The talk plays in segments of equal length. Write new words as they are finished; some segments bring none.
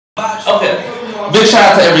Okay. Big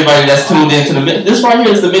shout out to everybody that's tuned in to this right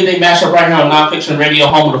here is the midday mashup right now on Nonfiction Radio,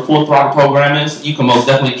 home of the Full Throttle programming. You can most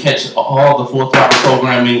definitely catch all the Full Throttle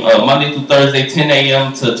programming Monday through Thursday, 10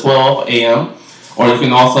 a.m. to 12 a.m. Or you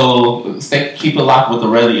can also keep it locked with the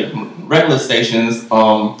regular stations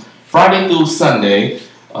Friday through Sunday.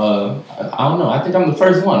 I don't know. I think I'm the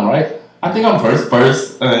first one, right? I think I'm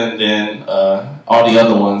first, and then all the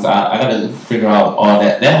other ones. I gotta figure out all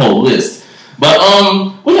that whole list. But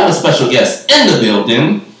we got a special guest in the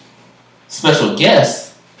building. Special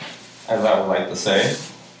guest, as I would like to say.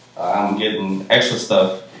 I'm getting extra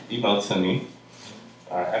stuff emailed to me.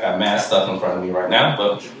 All right, I got mad stuff in front of me right now,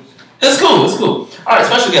 but it's cool. It's cool. All right,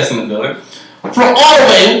 special guest in the building from all the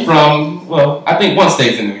way from. Well, I think one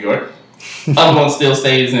stays in New York. Other one still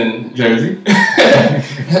stays in Jersey.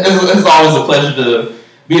 It's always a pleasure to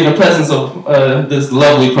be in the presence of this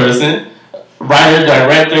lovely person. Writer,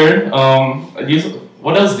 director,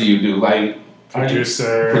 what else do you do? Like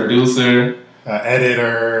producer,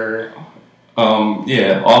 editor,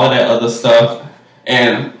 yeah, all of that other stuff.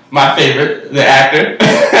 And my favorite, the actor.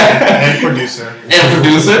 and producer.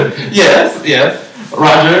 Yes.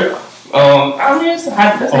 Roger. Omeus.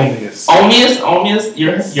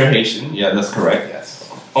 You're Haitian. Yeah, that's correct.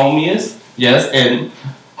 Yes. Omeus. Yes, and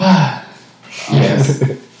yes.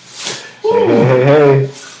 Hey.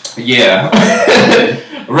 Yeah.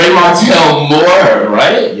 RayMartell Moore,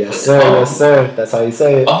 right? Yes, sir. Yes, sir. That's how you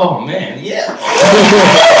say it. Oh man, yeah.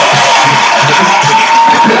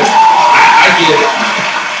 I get it.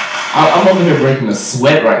 I'm over here breaking a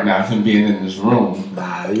sweat right now from being in this room.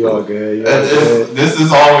 Nah, you all good. This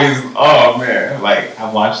is always, oh man, like I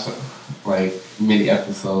watched like many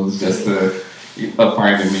episodes just to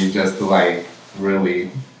finding me just to like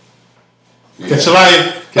really get your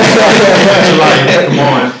life. Get your life. Come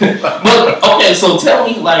on. But okay, so tell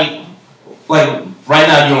me like right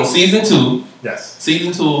now you're on season 2. Yes.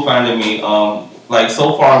 Season 2 of Finding Me. Like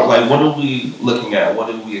so far, like what are we looking at? What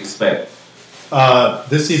do we expect?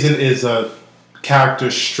 This season is a character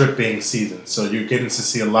stripping season, so you're getting to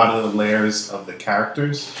see a lot of the layers of the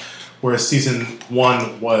characters. Whereas season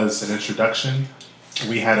 1 was an introduction,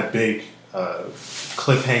 we had a big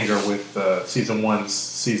cliffhanger with season 1's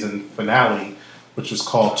season finale, which was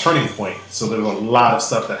called Turning Point. So there was a lot of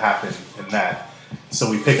stuff that happened in that. So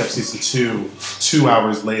we pick up season 2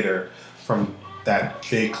 hours later from that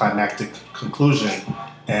big climactic conclusion,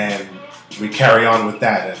 and we carry on with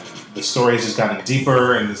that. And the story has just gotten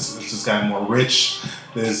deeper, and it's just gotten more rich.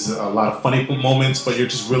 There's a lot of funny moments, but you're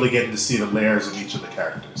just really getting to see the layers of each of the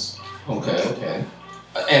characters. Okay.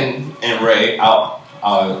 And Ray,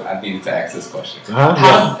 I need to ask this question.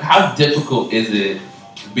 How difficult is it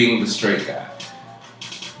being the straight guy?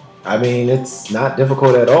 I mean, it's not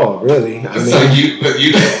difficult at all, really. So you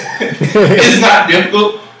it's not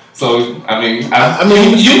difficult. So I mean,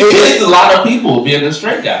 you kissed a lot of people being the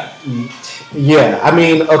straight guy. Yeah, I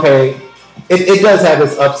mean, okay, it does have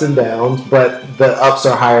its ups and downs, but the ups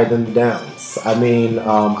are higher than the downs. I mean,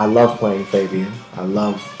 I love playing Fabian. I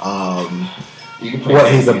love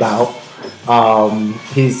what he's about.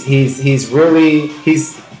 He's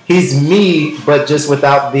me, but just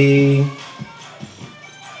without the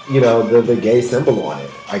the gay symbol on it,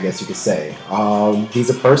 I guess you could say. He's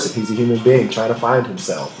a person. He's a human being trying to find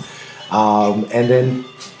himself. And then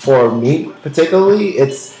for me particularly,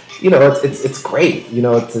 it's great,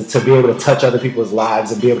 to be able to touch other people's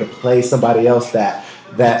lives and be able to play somebody else that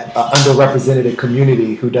underrepresented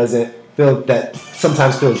community who doesn't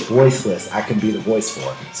sometimes feels voiceless. I can be the voice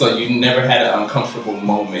for. So you never had an uncomfortable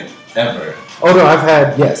moment ever? Oh no, I've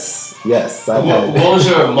had yes. What was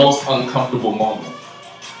your most uncomfortable moment?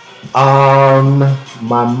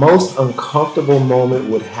 My most uncomfortable moment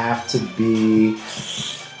would have to be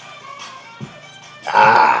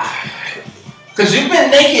because you've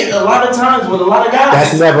been naked a lot of times with a lot of guys.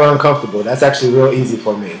 That's never uncomfortable. That's actually real easy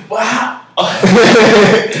for me. Wow.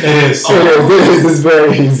 It is. It's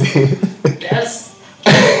very easy. That's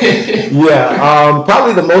yeah.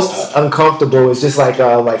 Probably the most uncomfortable is just like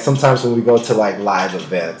sometimes when we go to like live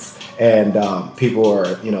events and people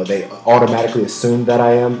are they automatically assume that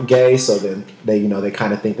I am gay, so then they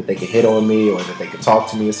kind of think that they can hit on me or that they can talk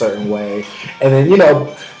to me a certain way, and then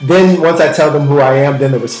then once I tell them who I am,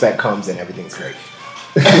 then the respect comes and everything's great.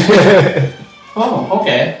 Oh,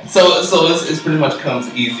 okay. So it's pretty much comes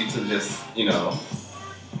easy to just kissing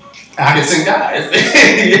guys.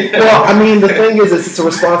 Yeah. Well, I mean, the thing is, it's a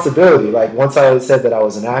responsibility. Like once I said that I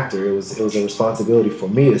was an actor, it was a responsibility for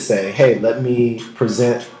me to say, hey, let me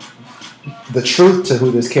present the truth to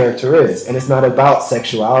who this character is. And it's not about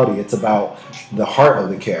sexuality, it's about the heart of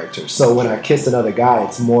the character. So when I kiss another guy,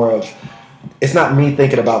 it's more of it's not me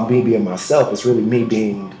thinking about me being myself. It's really me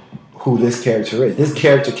being who this character is. This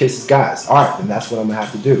character kisses guys. All right, then that's what I'm gonna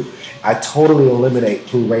have to do. I totally eliminate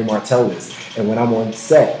who RayMartell is, and when I'm on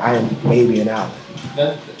set, I am Fabian Allen.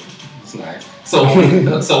 That's nice.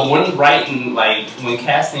 So, so when writing, like when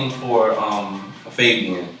casting for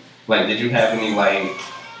Fabian, like did you have any like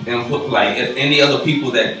input, like any other people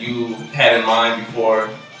that you had in mind before?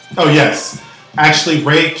 Oh yes, actually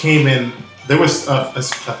Ray came in. There was a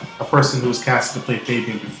person who was casted to play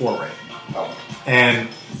Fabian before Ray. Oh. And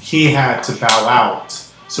he had to bow out,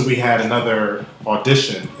 so we had another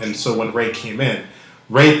audition. And so when Ray came in,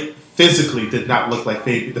 Ray physically did not look like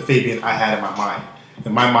the Fabian I had in my mind.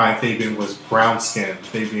 In my mind, Fabian was brown skinned.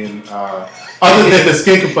 Fabian, other than the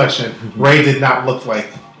skin complexion, Ray did not look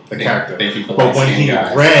like the character. But when he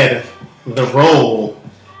read the role,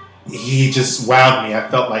 he just wowed me. I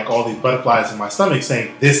felt like all these butterflies in my stomach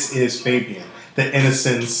saying, this is Fabian. The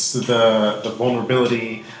innocence, the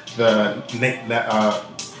vulnerability, the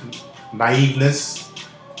naiveness,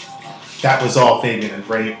 that was all Fabian. And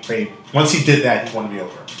Ray, once he did that, he won me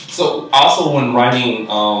over. So also when writing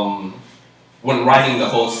the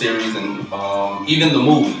whole series and even the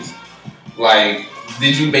movies, like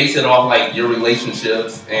did you base it off like your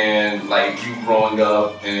relationships and like you growing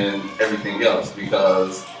up and everything else?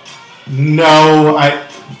 Because no,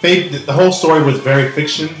 the whole story was very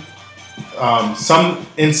fiction. Some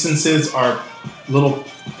instances are little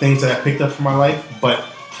things that I picked up from my life, but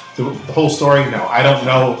the whole story, no. I don't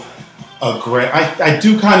know a Greg. I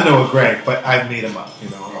do kind of know a Greg, but I made him up. You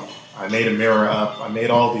know, I made Amira up. I made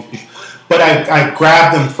all these people, but I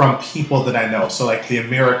grabbed them from people that I know. So like the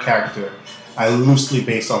Amira character, I loosely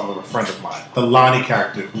based off of a friend of mine. The Lonnie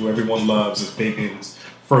character, who everyone loves, is Fabian's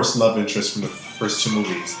first love interest from the first two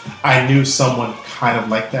movies. I knew someone kind of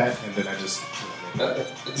like that, and then I just.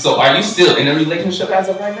 So are you still in a relationship as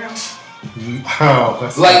of right now? Oh,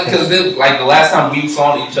 that's like because like the last time we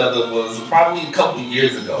saw each other was probably a couple of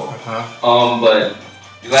years ago. But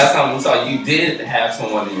the last time we saw you did have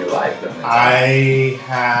someone in your life. I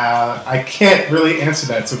can't really answer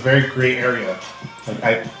that. It's a very gray area.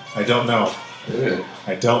 I don't know. Good.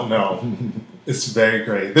 I don't know. It's very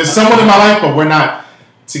gray. There's someone in my life, but we're not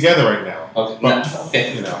together right now. Okay. But,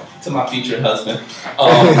 okay. You know. To my future husband.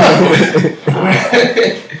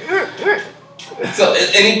 So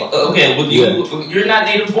with you, you're not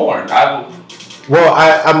native born. Well,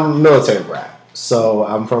 I'm military brat. So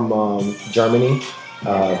I'm from Germany,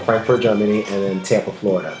 Frankfurt, Germany, and then Tampa,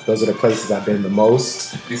 Florida. Those are the places I've been the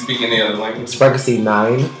most. Do you speak any other language? Sprechen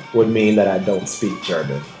 9 would mean that I don't speak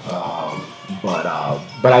German, but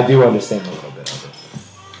I do understand a little bit of it.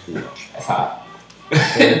 Yeah. That's hot.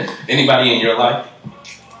 Anybody in your life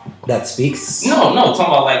that speaks? No. Talking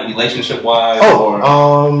about like relationship wise.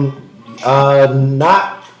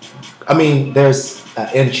 Not. I mean, there's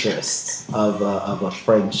interest of a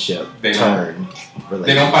friendship turn relationship.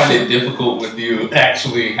 They don't find it difficult with you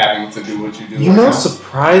actually having to do what you do. You know,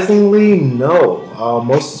 surprisingly, no.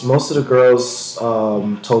 Most of the girls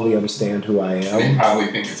totally understand who I am. They probably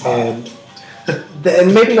think it's hot.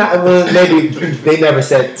 And maybe not. Maybe they never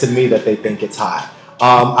said to me that they think it's hot.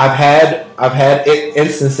 I've had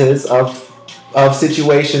instances of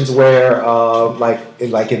situations where like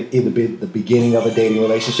in either the beginning of a dating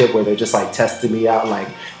relationship where they're just like testing me out, like,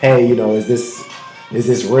 hey, you know, is this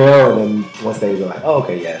real? And then once they go like, oh,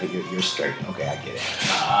 okay, yeah, you're straight. Okay, I get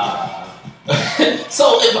it.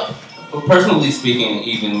 So if personally speaking,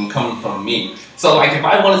 even coming from me, so like if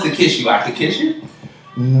I wanted to kiss you, I could kiss you?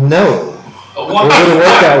 No. Why? It wouldn't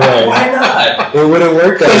work that way. Why not? It wouldn't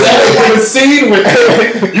work that way. Because you ain't in a scene with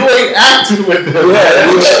him. You ain't acting with him.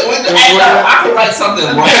 I can write something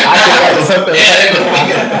right. I can write something. We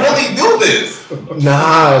can really do this.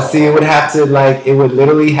 Nah, see, it would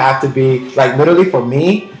literally have to be, like, literally for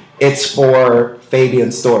me, it's for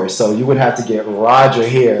Fabian's story. So you would have to get Roger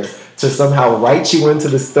here to somehow write you into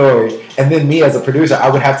the story, and then me as a producer, I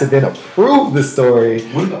would have to then approve the story.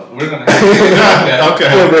 We're gonna have okay.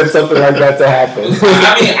 For then something like that to happen.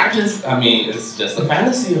 I mean, it's just a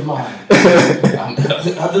fantasy of mine.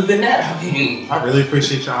 Other than that, I really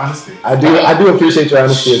appreciate your honesty. I do appreciate your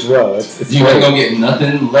honesty as well. It's you ain't gonna get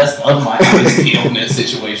nothing less of my honesty on this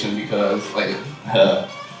situation because, like,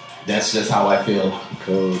 that's just how I feel.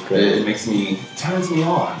 Cool. It turns me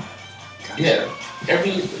on. Yeah.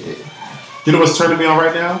 You know what's turning me on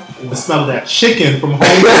right now? The smell of that chicken from home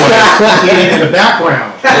eating in the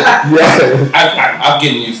background. Yeah. I'm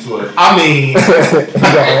getting used to it. I mean,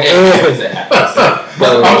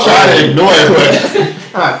 I'm trying to ignore it,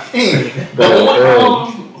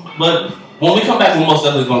 but when we come back, we're most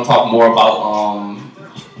definitely going to talk more about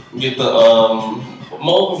get the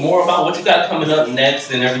more about what you got coming up next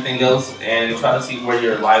and everything else, and try to see where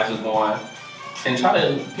your lives are going, and try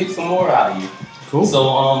to pick some more out of you. Cool.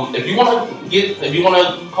 So if you want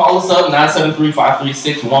to call us up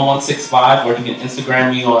 973-536-1165, or you can Instagram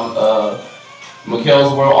me on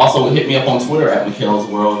Mikael's World. Also hit me up on Twitter at Mikael's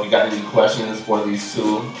World. If you got any questions for these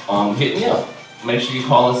two, hit me up. Make sure you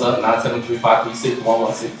call us up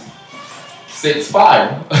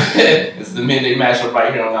 973-536-1165. It's the Midday Mashup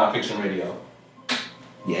right here on Nonfiction Radio.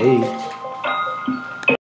 Yay.